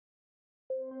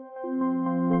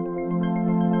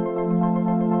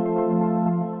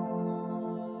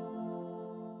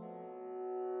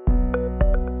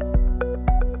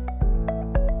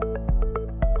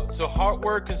So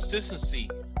hardware consistency.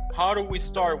 How do we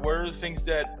start? What are the things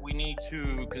that we need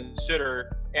to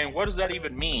consider? And what does that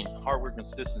even mean, hardware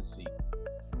consistency?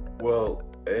 Well,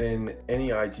 in any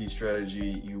IT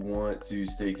strategy, you want to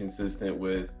stay consistent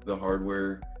with the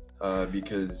hardware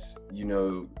because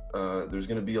there's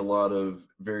going to be a lot of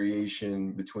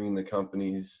variation between the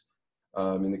companies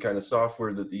in the kind of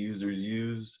software that the users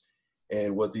use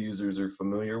and what the users are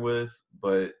familiar with.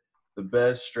 But the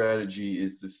best strategy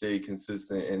is to stay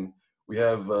consistent. And we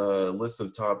have a list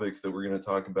of topics that we're going to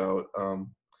talk about.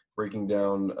 Breaking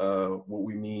down what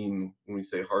we mean when we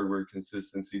say hardware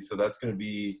consistency. So that's going to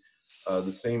be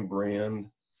the same brand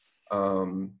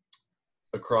um,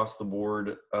 across the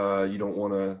board. You don't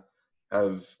want to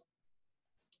have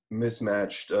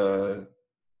mismatched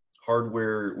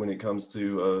hardware when it comes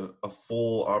to a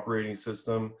full operating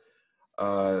system.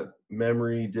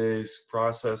 Memory, disk,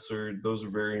 processor, those are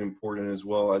very important as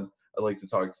well. I'd like to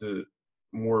talk to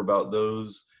more about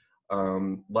those.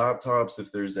 Laptops,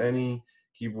 if there's any,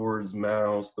 keyboards,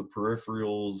 mouse, the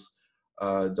peripherals,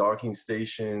 docking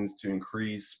stations to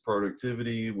increase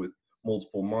productivity with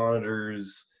multiple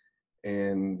monitors,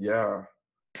 and yeah.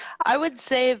 I would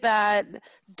say that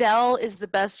Dell is the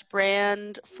best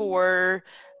brand for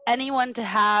anyone to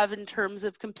have in terms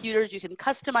of computers. You can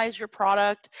customize your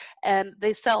product, and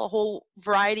they sell a whole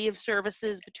variety of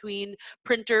services between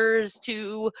printers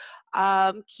to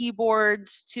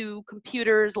keyboards to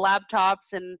computers,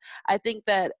 laptops, and I think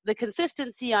that the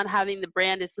consistency on having the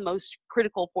brand is the most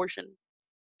critical portion.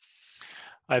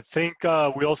 I think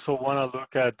we also want to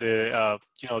look at the,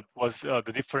 what's the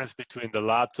difference between the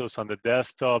laptops and the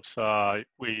desktops.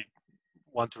 We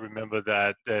want to remember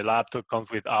that the laptop comes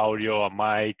with audio, a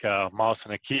mic, a mouse,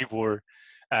 and a keyboard.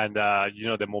 And,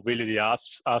 the mobility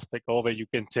aspect of it, you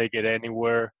can take it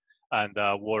anywhere and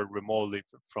work remotely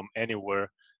from anywhere.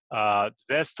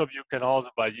 Desktop, you can also,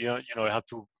 but, you have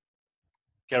to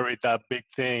carry that big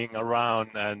thing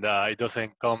around, and it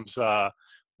doesn't comes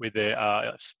with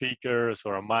the speakers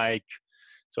or a mic.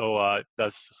 So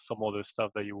that's some other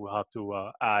stuff that you will have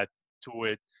to add to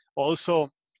it. Also,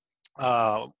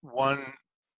 one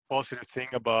positive thing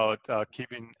about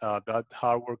keeping that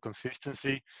hardware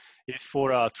consistency is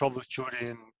for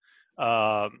troubleshooting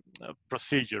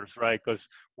procedures, right? Because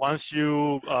once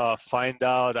you find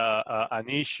out an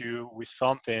issue with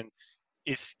something,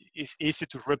 it's easy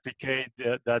to replicate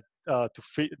that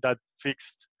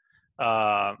fixed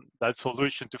that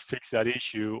solution to fix that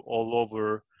issue all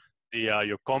over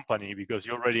your company, because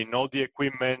you already know the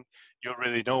equipment, you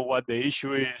already know what the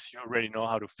issue is, you already know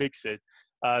how to fix it.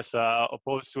 As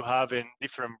opposed to having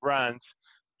different brands,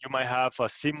 you might have a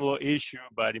similar issue,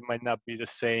 but it might not be the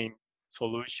same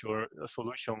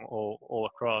solution all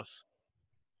across.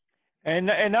 And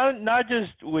not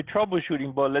just with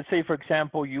troubleshooting, but let's say, for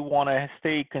example, you want to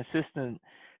stay consistent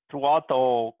throughout the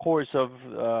whole course of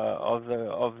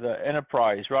the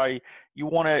enterprise, right? You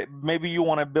want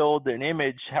to build an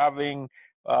image having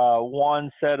one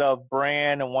set of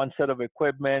brand and one set of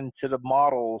equipment, set of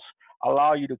models,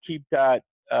 allow you to keep that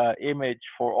image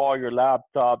for all your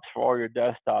laptops, for all your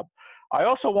desktop. I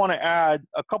also want to add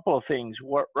a couple of things.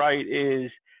 What right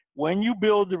is when you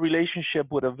build a relationship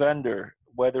with a vendor,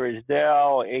 whether it's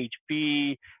Dell,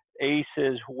 HP,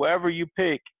 Asus, whoever you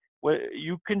pick,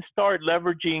 you can start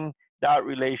leveraging that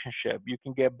relationship. You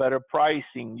can get better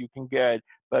pricing, you can get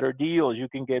better deals, you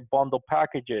can get bundle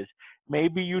packages.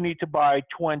 Maybe you need to buy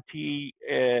 20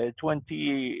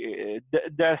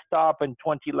 desktop and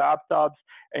 20 laptops,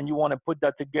 and you want to put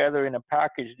that together in a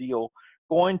package deal.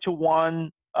 Going to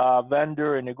one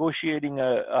vendor and negotiating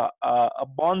a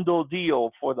bundle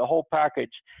deal for the whole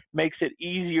package makes it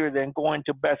easier than going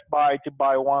to Best Buy to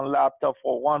buy one laptop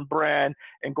for one brand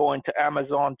and going to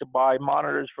Amazon to buy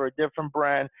monitors for a different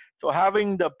brand. So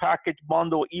having the package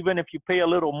bundle, even if you pay a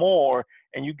little more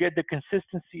and you get the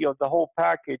consistency of the whole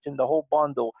package and the whole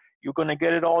bundle, you're going to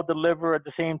get it all delivered at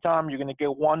the same time. You're going to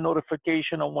get one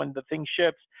notification on when the thing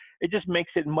ships. It just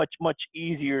makes it much, much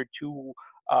easier to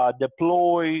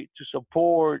deploy, to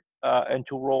support, and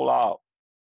to roll out.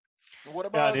 What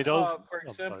about, for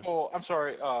example, I'm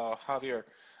sorry, Javier.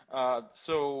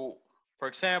 So, for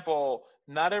example,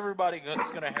 not everybody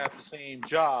is going to have the same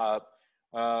job.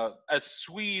 As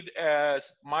sweet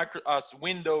as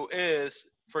Windows is,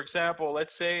 for example,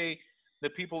 let's say the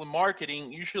people in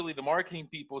marketing, usually the marketing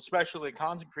people, especially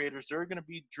content creators, they're going to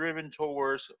be driven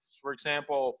towards, for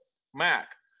example, Mac.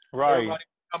 Right. Everybody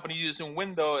company using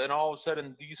Windows, and all of a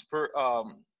sudden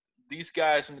these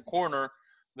guys in the corner,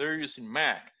 they're using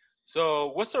Mac.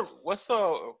 So what's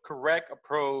the correct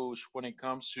approach when it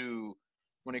comes to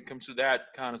that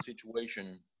kind of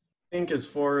situation? I think as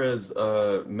far as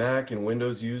Mac and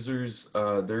Windows users,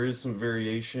 there is some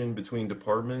variation between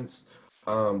departments.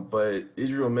 But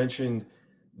Israel mentioned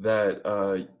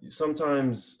that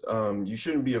sometimes you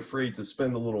shouldn't be afraid to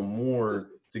spend a little more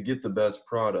to get the best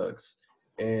products.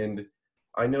 And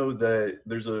I know that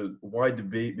there's a wide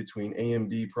debate between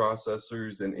AMD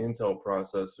processors and Intel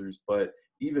processors, but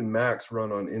even Macs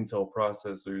run on Intel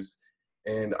processors.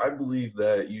 And I believe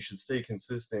that you should stay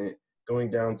consistent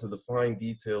going down to the fine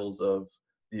details of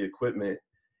the equipment.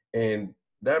 And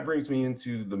that brings me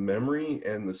into the memory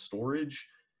and the storage.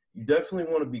 You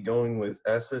definitely want to be going with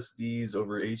SSDs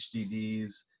over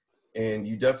HDDs, and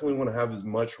you definitely want to have as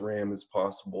much RAM as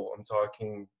possible. I'm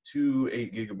talking 2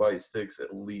 8-gigabyte sticks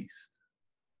at least.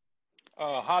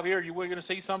 Javier, you were going to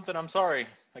say something? I'm sorry,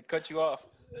 I cut you off.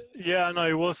 Yeah, no,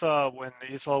 it was when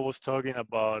Israel was talking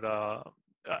about,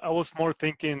 I was more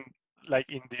thinking like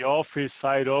in the office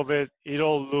side of it, it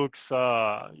all looks,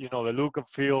 you know, the look and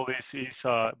feel is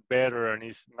better and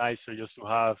it's nicer just to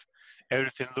have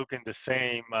everything looking the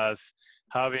same as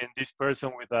having this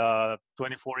person with a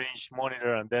 24-inch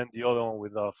monitor and then the other one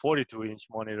with a 42-inch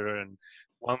monitor and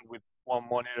one with one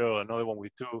monitor, another one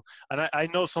with two. And I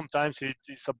know sometimes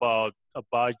it's about a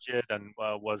budget and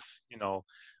was, you know,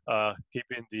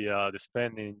 keeping the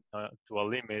spending to a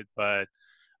limit, but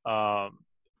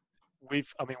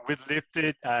we've lived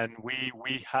it and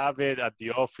we have it at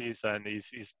the office, and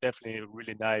it's definitely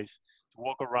really nice to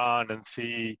walk around and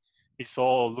see it's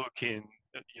all looking,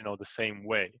 you know, the same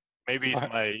way. Maybe it's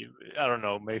I don't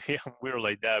know, maybe I'm weird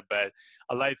like that, but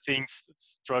I like things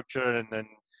structured and then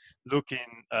looking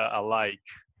alike.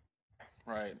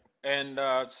 Right. And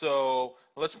so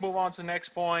let's move on to the next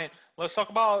point. Let's talk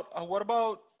about what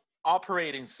about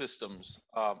operating systems?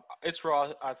 It's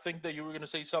Raw. I think that you were going to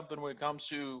say something when it comes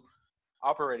to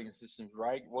operating systems,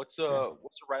 right? What's the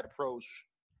right approach?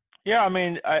 Yeah, I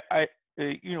mean,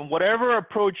 you know, whatever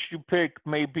approach you pick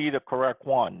may be the correct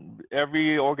one.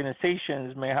 Every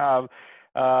organizations may have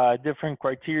different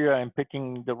criteria in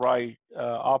picking the right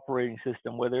operating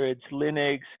system, whether it's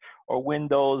Linux or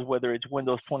Windows, whether it's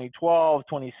Windows 2012,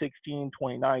 2016,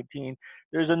 2019.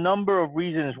 There's a number of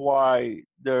reasons why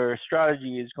their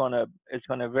strategy is gonna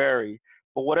vary.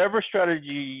 But whatever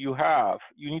strategy you have,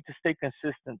 you need to stay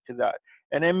consistent to that.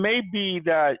 And it may be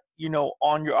that, you know,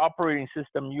 on your operating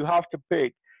system, you have to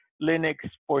pick Linux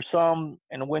for some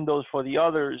and Windows for the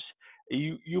others.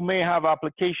 You may have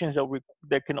applications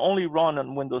that can only run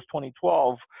on Windows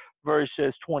 2012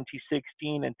 versus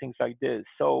 2016 and things like this.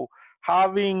 So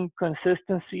having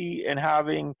consistency and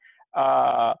having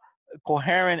a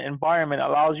coherent environment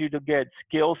allows you to get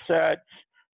skill sets,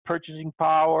 purchasing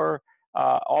power,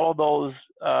 all of those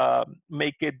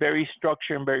make it very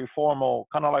structured and very formal,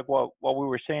 kind of like what we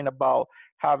were saying about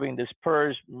having this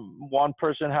PERS. One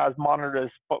person has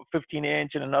monitors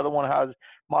 15-inch and another one has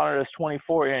monitors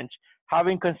 24-inch.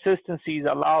 Having consistencies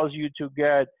allows you to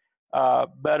get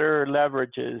better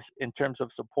leverages in terms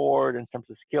of support, in terms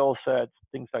of skill sets,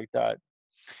 things like that.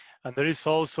 And there is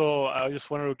also, I just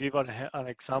wanted to give an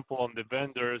example on the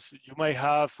vendors. You might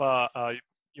have,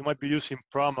 you might be using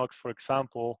Promox, for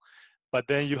example, but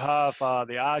then you have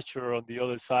the Azure on the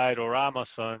other side or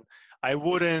Amazon. I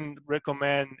wouldn't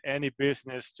recommend any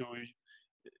business to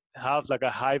have like a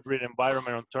hybrid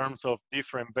environment in terms of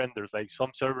different vendors, like some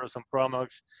servers on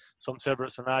Promox, some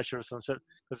servers on Azure,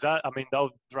 because that, I mean, that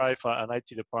would drive an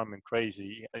IT department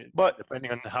crazy, but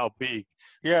depending on how big.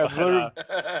 Yeah,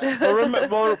 but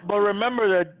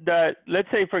remember that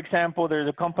let's say, for example, there's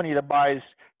a company that buys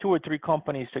 2 or 3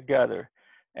 companies together.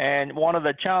 And one of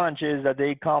the challenges is that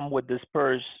they come with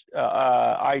dispersed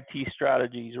IT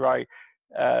strategies, right?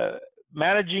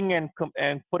 Managing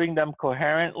and putting them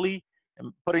coherently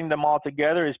and putting them all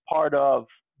together is part of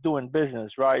doing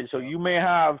business, right? So you may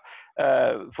have,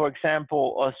 for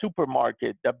example, a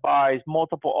supermarket that buys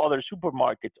multiple other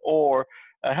supermarkets, or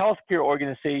a healthcare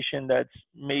organization that's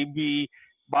maybe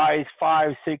buys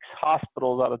 5, 6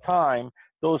 hospitals at a time.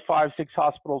 Those 5, 6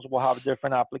 hospitals will have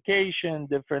different applications,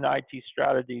 different IT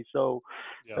strategies. So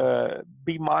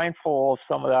be mindful of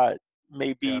some of that.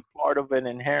 May be part of an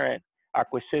inherent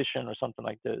acquisition or something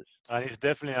like this. And it's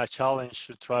definitely a challenge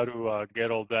to try to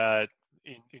get all that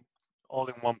all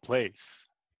in one place.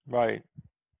 Right.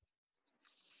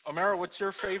 Omera, what's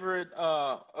your favorite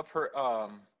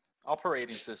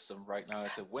operating system right now?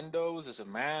 Is it Windows? Is it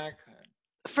Mac?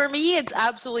 For me, it's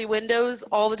absolutely Windows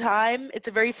all the time. It's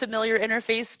a very familiar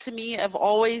interface to me. I've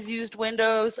always used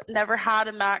Windows, never had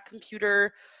a Mac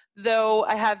computer. though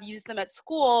I have used them at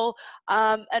school.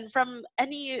 And from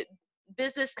any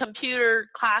business computer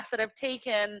class that I've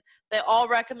taken, they all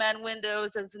recommend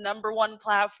Windows as the #1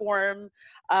 platform,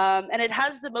 and it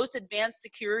has the most advanced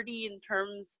security in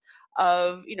terms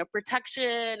of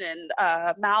protection and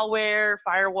malware,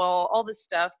 firewall, all this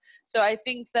stuff. So I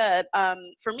think that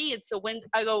for me, it's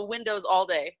I go Windows all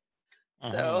day.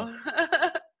 So.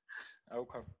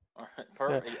 Okay. All right.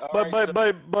 Perfect.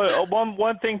 Yeah. But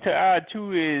one thing to add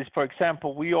too is, for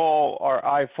example, we all are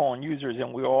iPhone users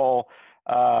and we all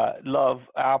love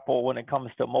Apple when it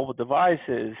comes to mobile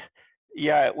devices.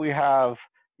 Yeah, we have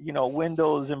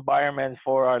Windows environments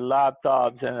for our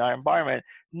laptops and our environment.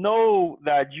 Know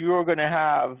that you're going to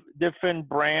have different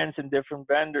brands and different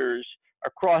vendors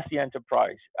across the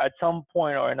enterprise at some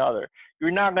point or another.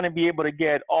 You're not going to be able to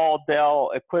get all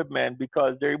Dell equipment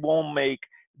because they won't make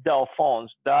Dell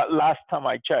phones. That last time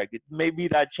I checked, maybe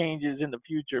that changes in the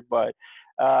future, but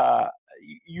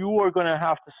you are going to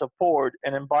have to support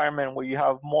an environment where you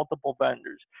have multiple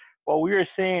vendors. What we are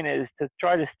saying is to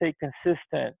try to stay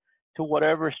consistent to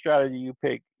whatever strategy you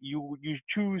pick. You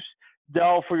choose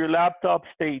Dell for your laptop,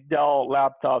 stay Dell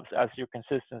laptops as your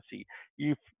consistency.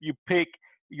 You pick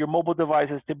your mobile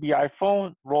devices to be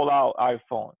iPhone, roll out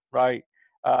iPhone, right?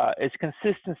 It's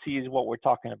consistency is what we're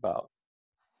talking about.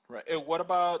 Right. And what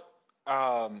about,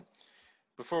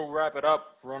 before we wrap it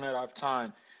up, run out of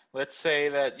time, let's say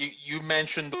that you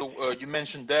mentioned you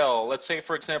mentioned Dell. Let's say,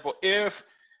 for example, if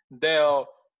Dell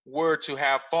were to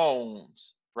have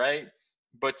phones, right?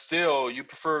 But still you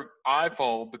prefer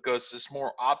iPhone because it's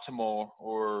more optimal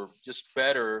or just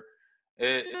better.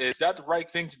 Is that the right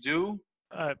thing to do?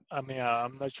 I mean,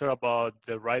 I'm not sure about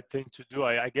the right thing to do.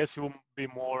 I guess it will be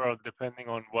more depending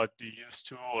on what you used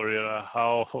to or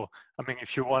how. I mean,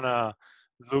 if you want to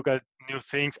look at new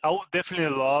things, I would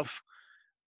definitely love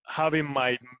having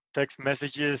my text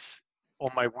messages on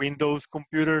my Windows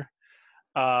computer.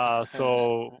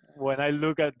 So when I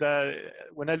look at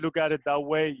it that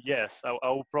way, yes, I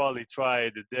will probably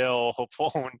try the Dell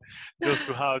phone just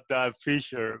to have that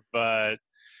feature, but.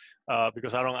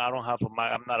 Because I don't have a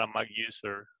Mac, I'm not a Mac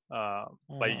user.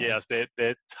 But yes,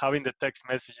 that having the text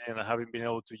messaging and having been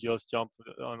able to just jump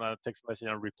on a text message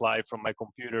and reply from my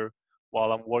computer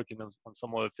while I'm working on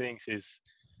some other things is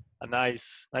a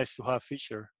nice to have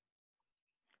feature.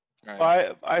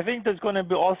 Right. I think there's going to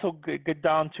be also get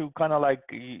down to kind of like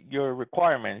your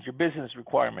requirements, your business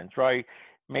requirements, right?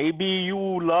 Maybe you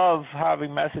love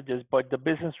having messages, but the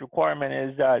business requirement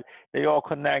is that they all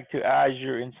connect to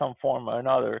Azure in some form or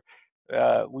another.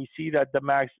 We see that the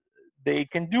Macs, they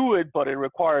can do it, but it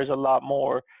requires a lot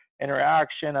more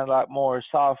interaction, a lot more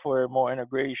software, more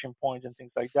integration points and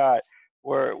things like that.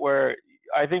 Where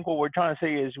I think what we're trying to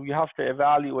say is we have to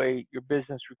evaluate your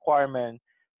business requirement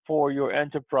for your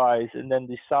enterprise and then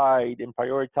decide and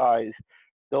prioritize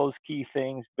those key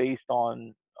things based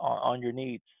on your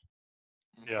needs.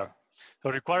 Yeah. So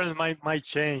requirements might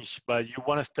change, but you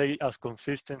want to stay as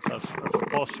consistent as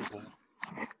possible.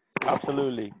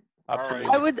 Absolutely.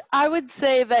 Absolutely. I would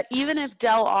say that even if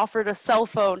Dell offered a cell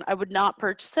phone, I would not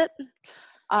purchase it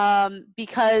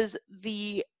because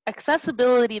the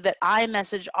accessibility that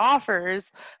iMessage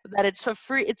offers, that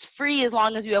it's free as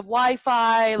long as you have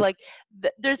Wi-Fi. Like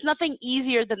there's nothing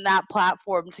easier than that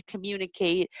platform to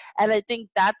communicate, and I think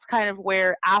that's kind of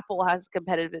where Apple has a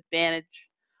competitive advantage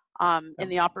in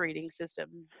the operating system.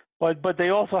 But they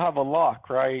also have a lock,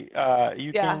 right?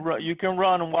 You can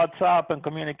run WhatsApp and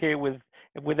communicate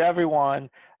with everyone.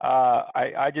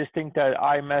 I just think that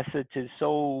iMessage is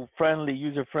so friendly,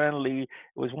 user friendly. It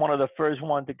was one of the first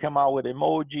ones to come out with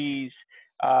emojis.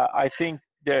 I think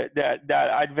that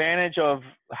advantage of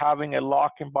having a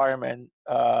lock environment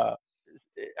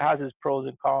has its pros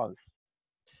and cons.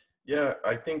 Yeah,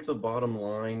 I think the bottom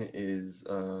line is,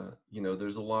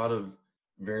 there's a lot of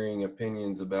varying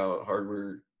opinions about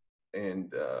hardware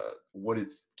and what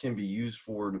it can be used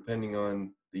for depending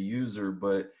on the user.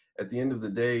 But at the end of the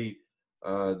day,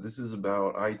 this is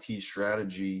about IT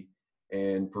strategy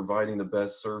and providing the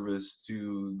best service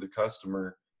to the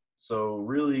customer. So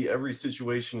really every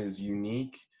situation is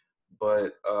unique,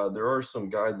 but there are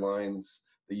some guidelines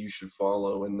that you should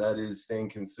follow, and that is staying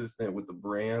consistent with the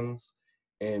brands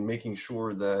and making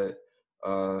sure that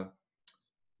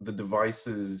the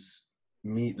devices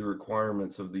meet the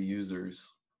requirements of the users.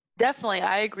 Definitely,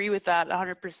 I agree with that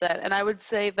 100%. And I would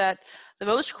say that the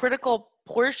most critical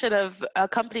portion of a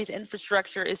company's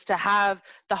infrastructure is to have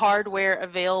the hardware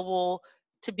available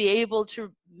to be able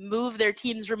to move their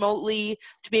teams remotely,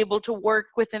 to be able to work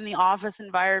within the office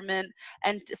environment,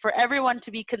 and for everyone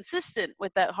to be consistent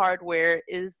with that hardware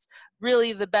is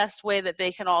really the best way that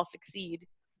they can all succeed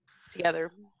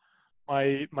together.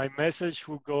 my message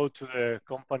will go to the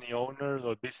company owners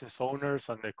or business owners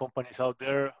and the companies out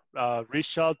there.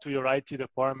 Reach out to your IT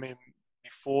department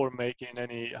before making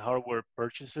any hardware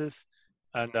purchases,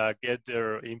 and get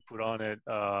their input on it,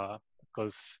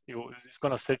 because it's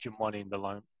going to save you money in the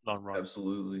long run.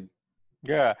 Absolutely.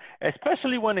 Yeah,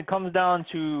 especially when it comes down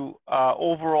to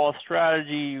overall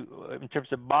strategy in terms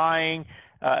of buying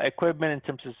equipment, in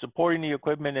terms of supporting the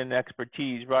equipment and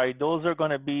expertise, right? Those are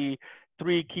going to be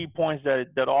 3 key points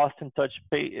that Austin touched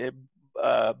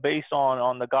based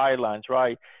on the guidelines,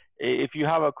 right? If you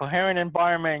have a coherent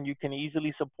environment, you can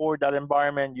easily support that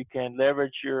environment. You can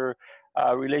leverage your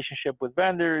relationship with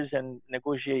vendors and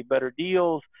negotiate better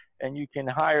deals, and you can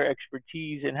hire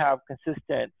expertise and have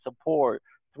consistent support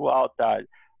throughout that.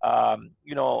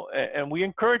 You know, and we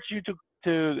encourage you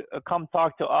to come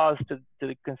talk to us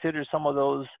to consider some of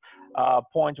those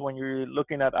points when you're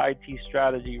looking at IT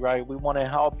strategy, right? We want to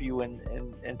help you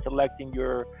in selecting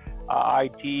your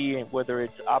IT, whether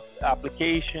it's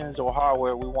applications or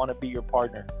hardware. We want to be your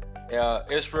partner.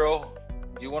 Israel,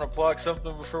 do you want to plug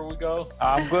something before we go?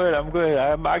 I'm good.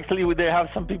 I'm actually, they have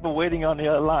some people waiting on the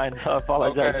other line, so I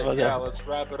apologize for that. Yeah, let's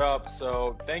wrap it up.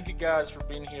 So thank you guys for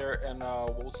being here, and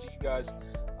we'll see you guys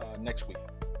next week.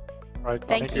 All right.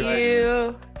 Thank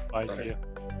you. Bye. See you.